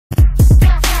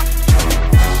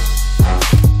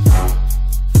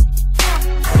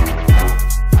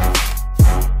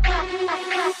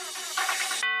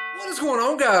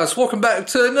guys, welcome back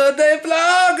to another day of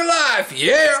vlog life.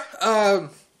 Yeah,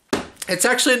 it's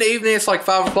actually in the evening. It's like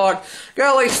 5 o'clock.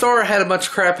 Got a late start. Had a bunch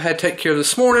of crap I had to take care of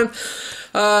this morning.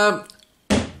 But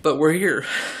we're here.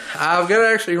 I've got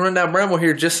to actually run down Bramble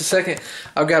here just a second.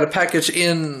 I've got a package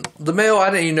in the mail.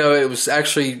 I didn't even know it was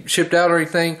actually shipped out or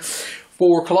anything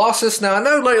for Colossus. Now I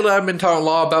know lately I've been talking a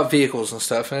lot about vehicles and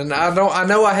stuff, and I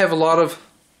know I have a lot of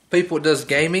people that does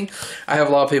gaming. I have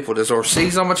a lot of people that does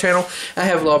RCs on my channel. I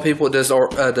have a lot of people that does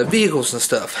the vehicles and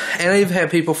stuff, and I even have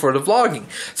people for the vlogging.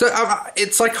 So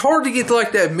it's like hard to get to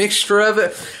like that mixture of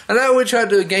it. I know we try to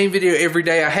do a game video every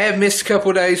day. I have missed a couple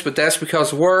of days, but that's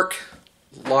because of work,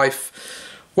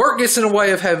 work gets in the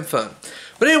way of having fun.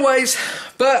 But anyways,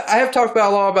 I have talked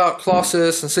about a lot about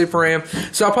Colossus and Super Ram,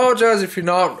 so I apologize if you're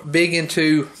not big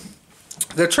into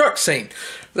the truck scene.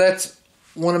 That's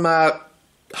one of my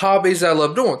hobbies I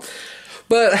love doing.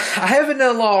 But I haven't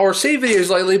done a lot of RC videos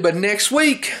lately, but next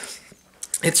week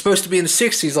it's supposed to be in the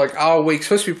 60s like all week. It's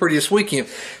supposed to be pretty this weekend.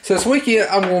 So this weekend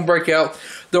I'm going to break out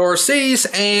the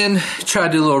RCs and try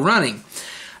to do a little running.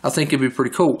 I think it'd be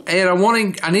pretty cool. And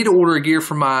I need to order a gear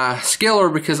for my scaler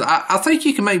because I think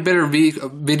you can make better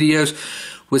videos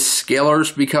with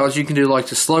scalers because you can do like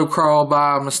the slow crawl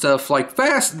by them and stuff like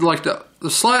fast, like the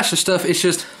slash and stuff.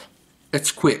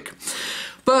 It's quick.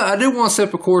 But I do want to set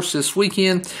up a course this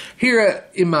weekend here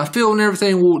in my field and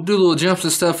everything. We'll do little jumps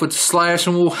and stuff with the slash,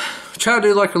 and we'll try to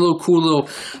do like a little cool little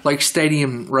like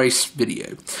stadium race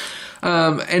video.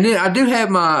 And then I do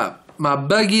have my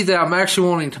buggy that I'm actually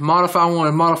wanting to modify. I want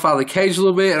to modify the cage a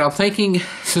little bit, and I'm thinking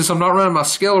since I'm not running my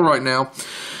scaler right now,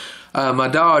 my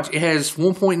Dodge, it has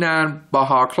 1.9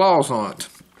 Baja claws on it.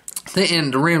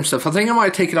 And the rim stuff. I think I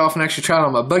might take it off and actually try it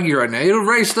on my buggy right now. It'll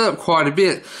race up quite a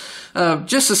bit.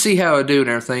 Just to see how I do and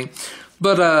everything.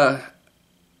 But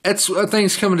that's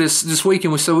things coming this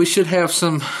weekend, so we should have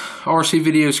some RC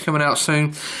videos coming out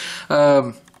soon.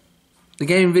 The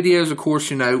game videos, of course,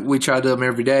 you know, we try to do them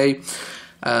every day.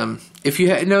 If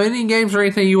you know any games or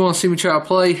anything you want to see me try to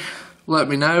play, let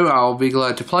me know. I'll be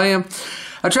glad to play them.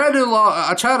 I try to do a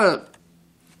lot. I try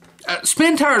to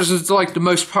Spin Tires is like the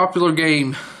most popular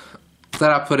game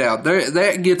that I put out.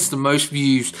 That gets the most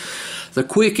views. The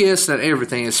quickest and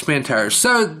everything is Spin Tires.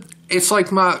 So it's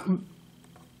like my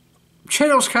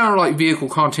channel's kind of like vehicle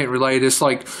content related. It's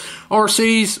like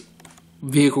RCs,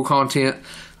 vehicle content,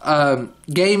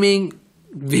 gaming,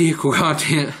 vehicle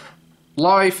content,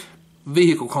 life,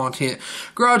 vehicle content,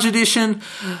 garage edition,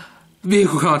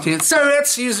 vehicle content. So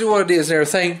that's usually what it is and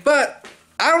everything. But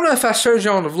I don't know if I showed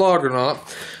y'all on the vlog or not.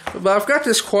 But I've got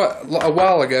this quite a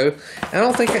while ago, and I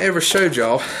don't think I ever showed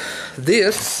y'all.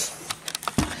 This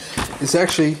is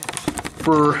actually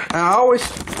for, if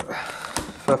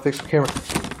I fix the camera,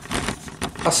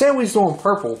 I said we was doing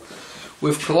purple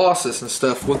with Colossus and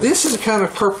stuff. Well, this is the kind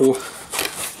of purple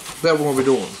that we're going to be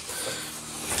doing.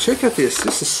 Check out this.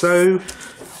 This is so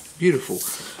beautiful.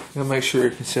 I'm going to make sure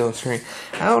you can see on the screen.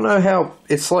 I don't know how,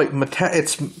 it's like,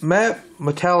 it's matte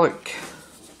metallic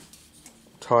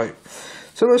type.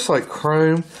 So it looks like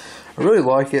chrome. I really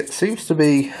like it. Seems to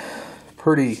be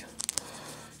pretty,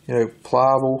 you know,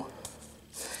 pliable.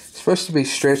 Supposed to be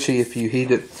stretchy if you heat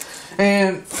it.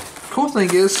 And cool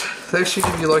thing is they actually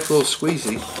give you like a little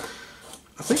squeezy.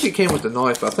 I think it came with the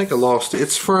knife. I think I lost it.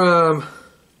 It's from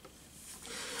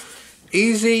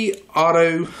Easy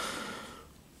Auto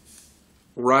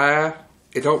Rye.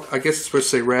 I guess it's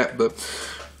supposed to say wrap, but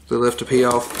they left a P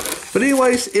off. But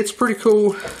anyways, it's pretty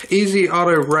cool. Easy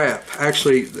Auto Wrap.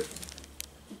 Actually,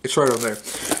 it's right on there.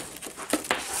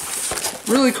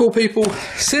 Really cool, people.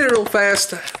 Sent it real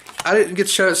fast. I didn't get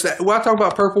to show it. When I talk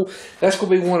about purple, that's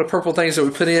going to be one of the purple things that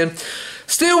we put in.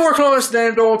 Still working on this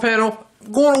damn door panel.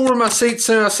 Going to order my seats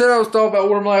soon. I said I was thought about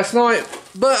ordering them last night,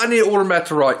 but I need to order them at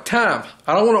the right time.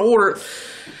 I don't want to order it,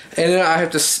 and then I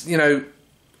have to, you know,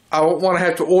 I don't want to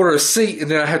have to order a seat,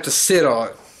 and then I have to sit on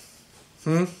it.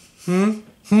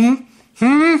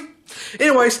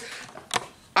 Anyways,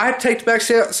 I have to take the back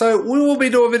seat out, so we will be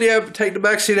doing a video, take the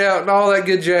back seat out and all that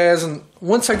good jazz. And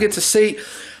once I get the seat,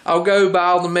 I'll go buy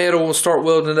all the metal and start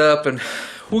welding it up, and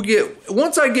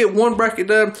once I get one bracket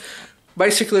done,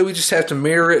 basically we just have to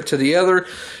mirror it to the other.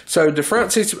 So the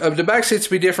front seats, the back seats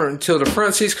will be different until the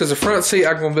front seats, because the front seat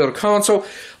I'm going to build a console.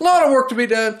 A lot of work to be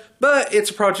done, but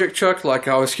it's a project truck, like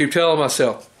I always keep telling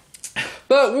myself.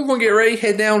 But we're going to get ready,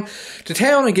 head down to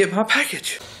town and get my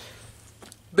package.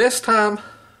 Best time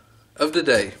of the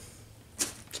day.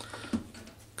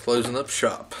 Closing up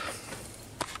shop.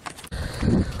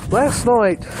 Last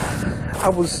night,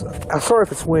 I'm sorry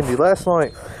if it's windy. Last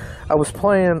night, I was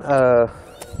playing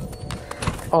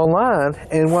online,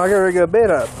 and when I got ready to go to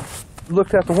bed, I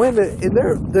looked out the window,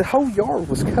 and the whole yard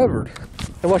was covered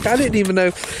And like, I didn't even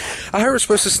know. I heard it was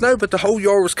supposed to snow, but the whole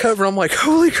yard was covered. I'm like,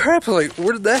 holy crap. Like,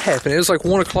 where did that happen? It was like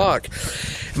 1 o'clock.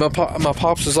 My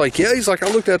pops was like, yeah. He's like, I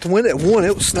looked out the window at 1.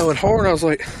 It was snowing hard. I was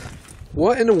like,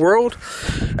 what in the world?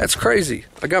 That's crazy.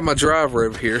 I got my driver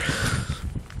over here.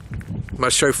 My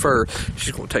chauffeur.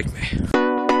 She's going to take me.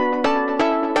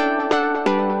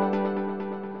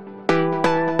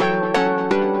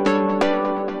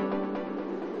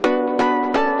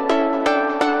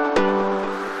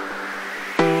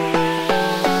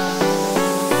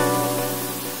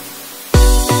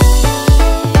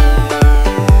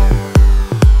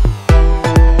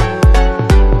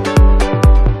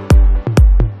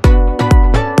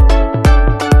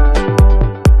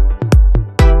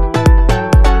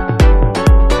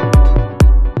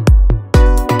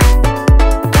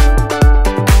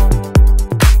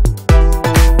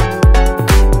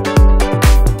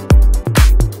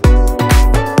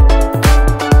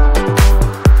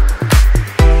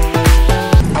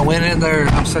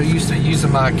 I'm so used to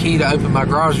using my key to open my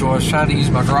garage door. I was trying to use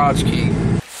my garage key.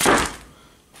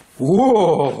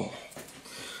 Whoa!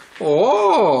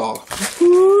 Oh!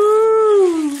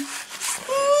 Ooh!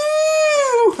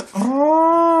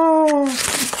 Ooh!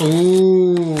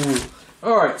 Ooh!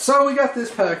 All right, so we got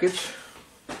this package,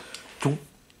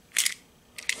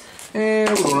 and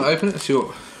we're gonna open it and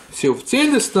see what's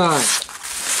in this thing.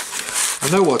 I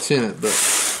know what's in it, but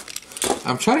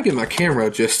I'm trying to get my camera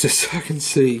adjusted so I can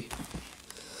see.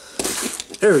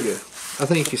 There we go. I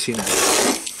think you can see now.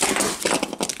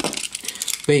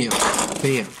 Bam,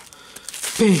 bam,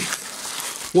 bam.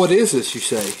 What is this, you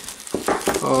say?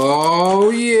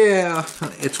 Oh, yeah.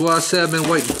 It's what I said I've been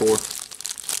waiting for.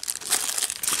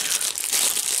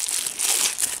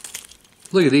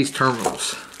 Look at these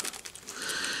terminals.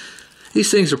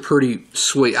 These things are pretty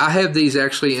sweet. I have these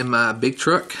actually in my big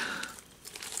truck.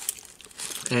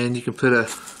 And you can put a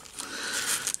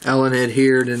Allen head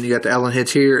here, then you got the Allen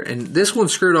heads here, and this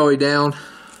one's screwed all the way down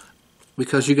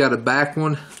because you got a back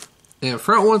one and a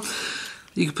front one.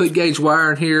 You can put gauge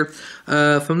wire in here.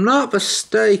 If I'm not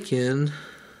mistaken,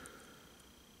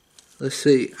 let's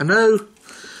see. I know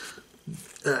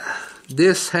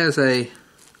this has a.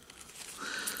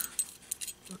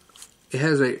 It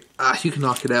has a. You can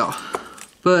knock it out,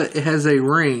 but it has a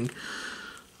ring.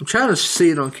 I'm trying to see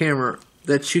it on camera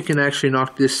that you can actually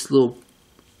knock this little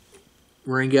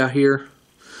ring out here.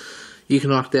 You can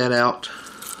knock that out,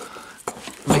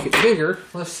 make it bigger.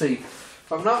 Let's see,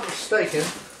 if I'm not mistaken,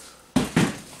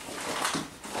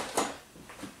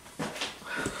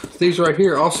 these right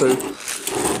here also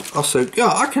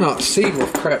God, I cannot see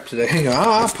with crap today. Hang on,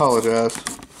 I apologize.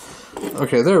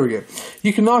 Okay, there we go.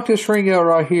 You can knock this ring out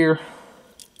right here,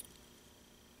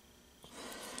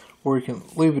 or you can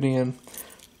leave it in.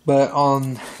 But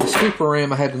on the Super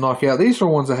Ram I had to knock out. These are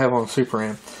the ones I have on the Super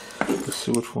Ram. Let's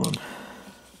see which one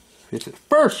fits it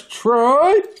first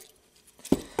try.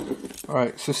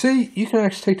 Alright, so see, you can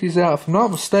actually take these out. If I'm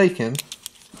not mistaken,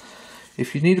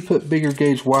 if you need to put bigger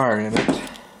gauge wire in it,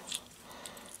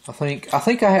 I think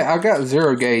I got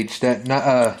 0 gauge, that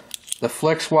the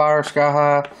flex wire Sky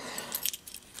High.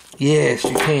 Yes,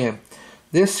 you can.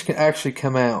 This can actually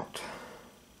come out.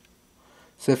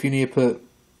 So if you need to put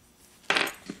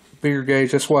bigger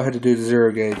gauge, that's why I had to do the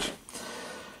 0 gauge.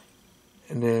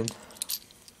 And then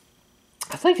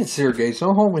I think it's 0 gauge.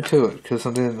 Don't hold me to it, because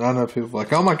I know people are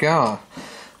like, oh my god.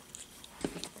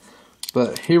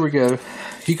 But here we go.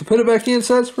 You can put it back in,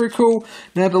 so that's pretty cool.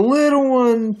 Now the little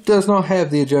one does not have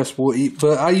the adjustable,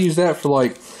 but I use that for,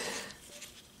 like,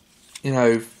 you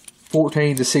know,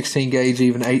 14 to 16 gauge,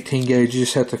 even 18 gauge. You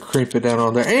just have to crimp it down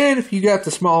on there. And if you got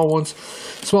the small ones,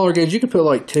 smaller gauge, you can put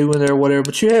like 2 in there or whatever,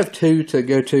 but you have 2 to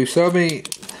go to. So I mean,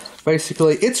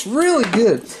 basically it's really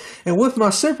good. And with my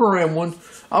Super Ram one,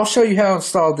 I'll show you how I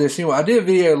installed this. Anyway, I did a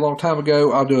video a long time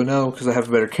ago. I'll do another one because I have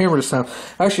a better camera this time.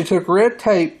 I actually took red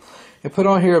tape and put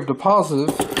on here of the positive,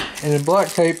 and then black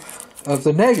tape of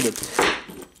the negative.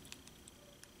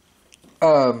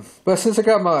 But since I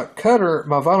got my cutter,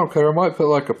 my vinyl cutter, I might put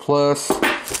like a plus,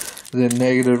 then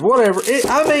negative, whatever.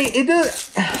 I mean, it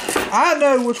does. I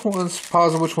know which one's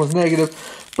positive, which one's negative.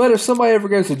 But if somebody ever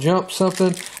goes to jump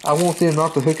something, I want them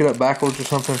not to hook it up backwards or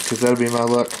something, because that'll be my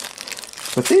luck.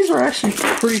 But these are actually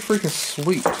pretty freaking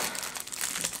sweet.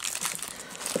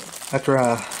 After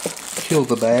I kill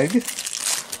the bag.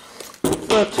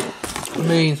 But, I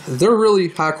mean, they're really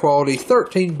high quality.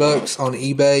 13 bucks on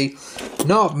eBay.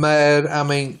 Not mad. I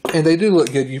mean, and they do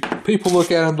look good. People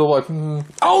look at them, they're like,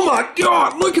 oh my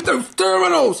god, look at those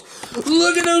terminals.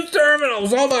 Look at those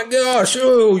terminals. Oh my gosh.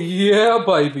 Oh, yeah,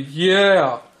 baby.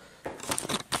 Yeah.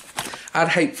 I'd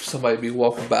hate for somebody to be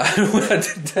walking by when I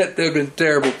did that. That would have been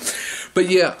terrible. But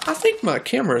yeah, I think my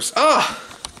camera's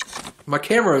my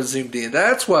camera was zoomed in.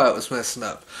 That's why it was messing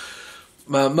up.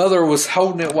 My mother was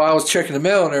holding it while I was checking the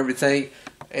mail and everything,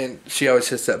 and she always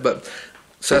hits that button.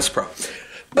 So that's a problem.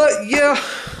 But yeah,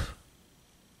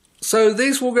 so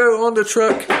these will go on the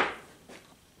truck.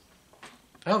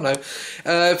 I don't know.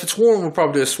 If it's warm, we'll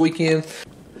probably do this weekend.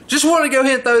 Just want to go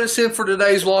ahead and throw this in for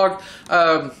today's vlog.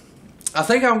 I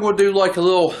think I'm going to do like a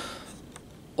little,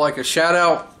 like a shout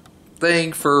out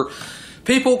thing for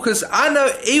people, because I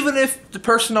know even if the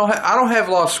person I don't have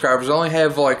a lot of subscribers. I only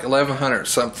have like 1,100 or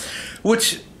something,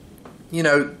 which, you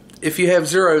know, if you have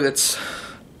 0, that's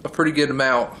a pretty good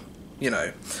amount, you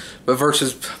know, but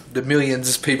versus the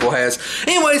millions people has.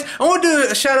 Anyways, I want to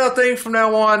do a shout out thing from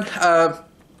now on.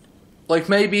 Like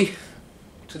maybe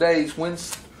today's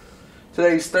Wednesday.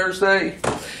 Today's Thursday.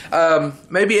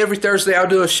 Maybe every Thursday I'll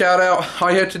do a shout out.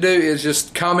 All you have to do is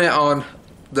just comment on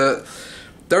the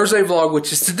Thursday vlog,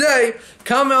 which is today.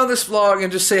 Comment on this vlog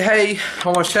and just say, hey, I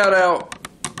want to shout out.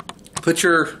 Put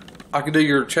I can do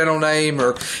your channel name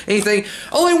or anything.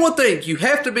 Only one thing, you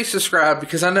have to be subscribed,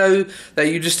 because I know that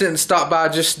you just didn't stop by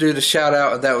just to do the shout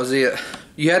out and that was it.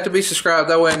 You have to be subscribed.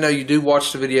 That way I know you do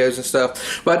watch the videos and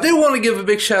stuff. But I do want to give a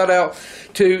big shout out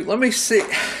to, let me see.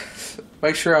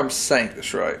 Make sure I'm saying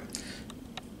this right.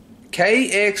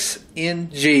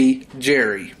 KXNG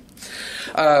Jerry.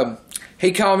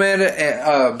 He commented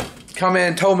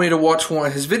and told me to watch one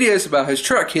of his videos about his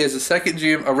truck. He has a second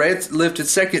GM, a red lifted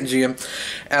second GM,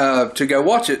 to go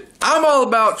watch it. I'm all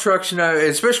about trucks, you know,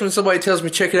 especially when somebody tells me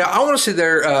check it out. I want to see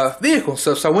their vehicle and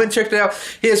stuff, so I went and checked it out.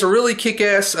 He has a really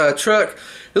kick-ass truck.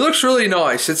 It looks really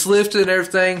nice. It's lifted and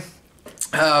everything.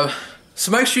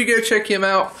 So make sure you go check him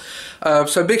out.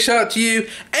 So big shout out to you.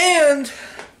 And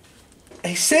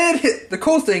he said, the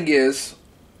cool thing is,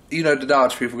 you know, the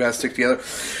Dodge people got to stick together.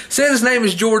 Said his name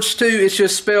is George too. It's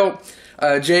just spelled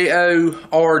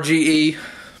Jorge.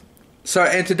 So,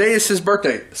 and today is his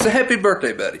birthday. So happy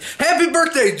birthday, buddy. Happy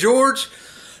birthday, George.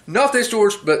 Not this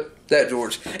George, but that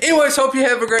George. Anyways, hope you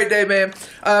have a great day, man.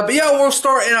 But yeah, we'll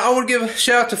start. And I want to give a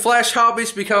shout out to Flash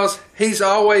Hobbies, because he's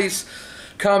always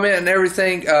commenting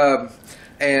everything.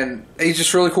 And he's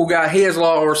just a really cool guy. He has a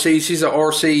lot of RCs. He's an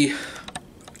RC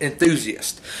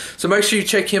enthusiast. So make sure you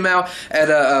check him out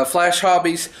at Flash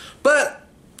Hobbies. But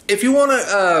if you want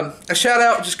a shout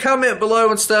out, just comment below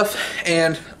and stuff,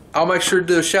 and I'll make sure to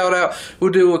do a shout out.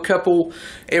 We'll do a couple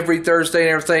every Thursday and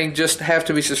everything. Just have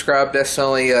to be subscribed. That's the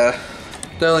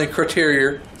only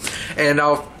criteria. And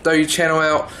I'll throw your channel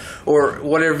out or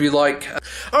whatever you like.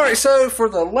 Alright, so for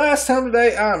the last time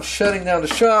today, I'm shutting down the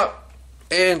shop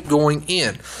and going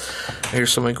in.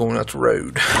 Here's somebody going out the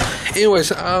road.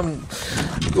 Anyways, I'm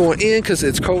going in because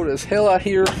it's cold as hell out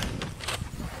here.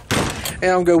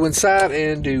 And I'm going inside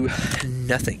and do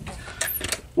nothing.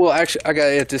 Well, actually, I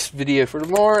gotta edit this video for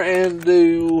tomorrow and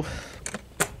do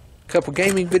a couple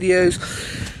gaming videos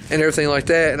and everything like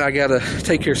that. And I gotta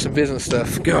take care of some business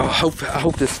stuff. God, I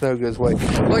hope this snow goes away.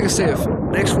 Like I said,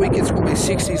 next week it's gonna be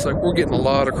 60s. Like, we're getting a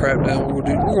lot of crap done. We're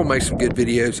gonna make some good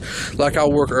videos. Like,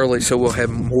 I'll work early so we'll have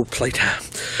more playtime.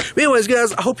 But anyways,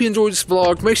 guys, I hope you enjoyed this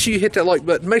vlog. Make sure you hit that like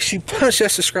button. Make sure you punch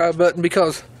that subscribe button,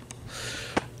 because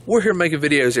we're here making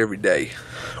videos every day.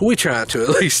 We try to, at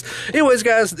least. Anyways,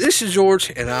 guys, this is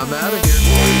George, and I'm out of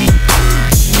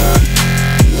here.